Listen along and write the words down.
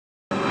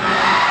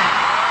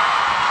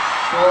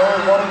What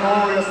a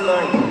glorious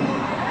night.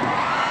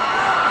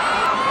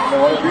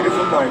 And what a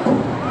beautiful night.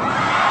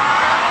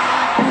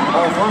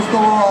 First of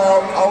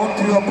all, I want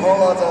to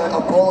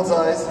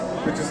apologize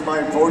because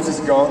my voice is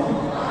gone.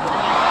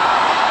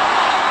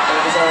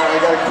 Because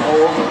I got a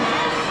cold.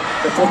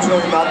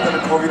 Unfortunately not the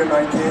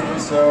COVID-19,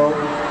 so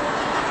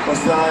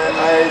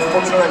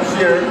fortunately I'm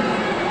here.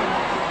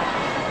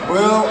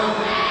 Well,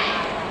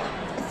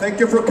 thank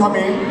you for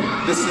coming.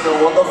 This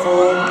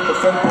wonderful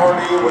fan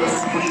party with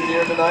Super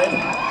Junior tonight.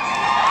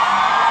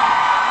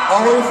 How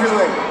are you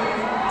feeling?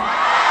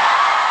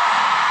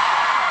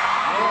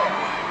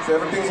 Yeah. So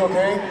everything's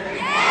okay?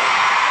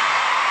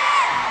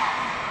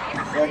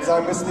 Yeah, because I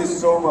missed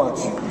this so much.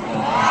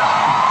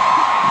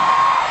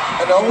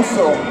 And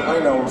also, I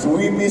know, so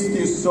we missed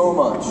you so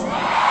much.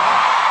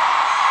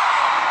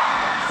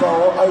 So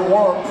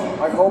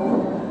I hope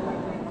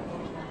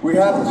we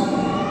have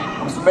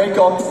to make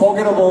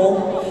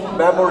unforgettable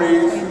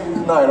memories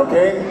tonight,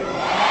 okay?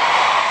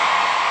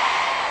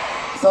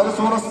 So I just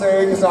want to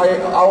say, because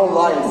our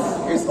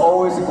life is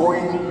always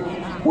going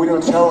with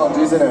a challenge,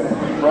 isn't it?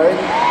 Right?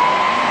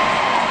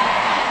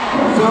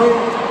 So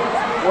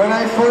when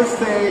I first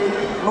say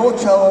no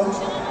challenge,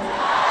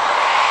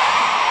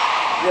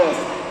 yes,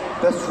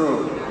 that's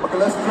true. Okay,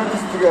 let's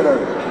practice together.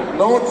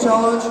 No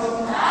challenge,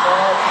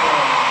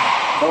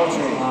 no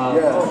change.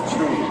 Yes,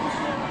 true.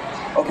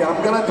 Okay,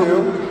 I'm gonna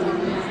do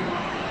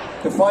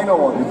the final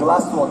one, the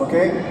last one,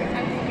 okay?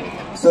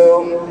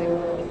 So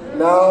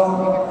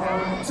now,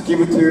 let's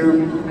give it to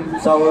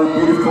our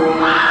beautiful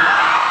and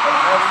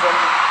handsome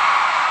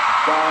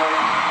guy,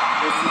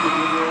 Super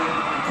Junior,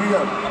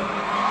 Kyuhyun.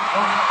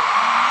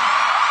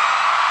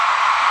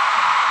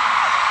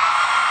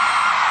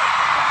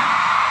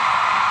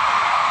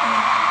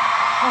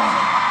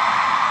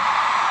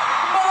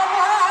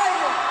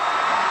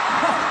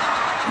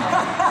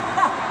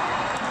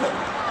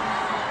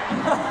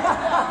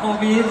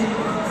 COVID.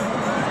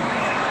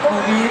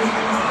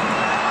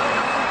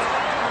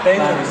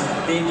 Dangerous.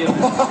 Dangerous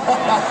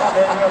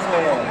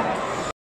man.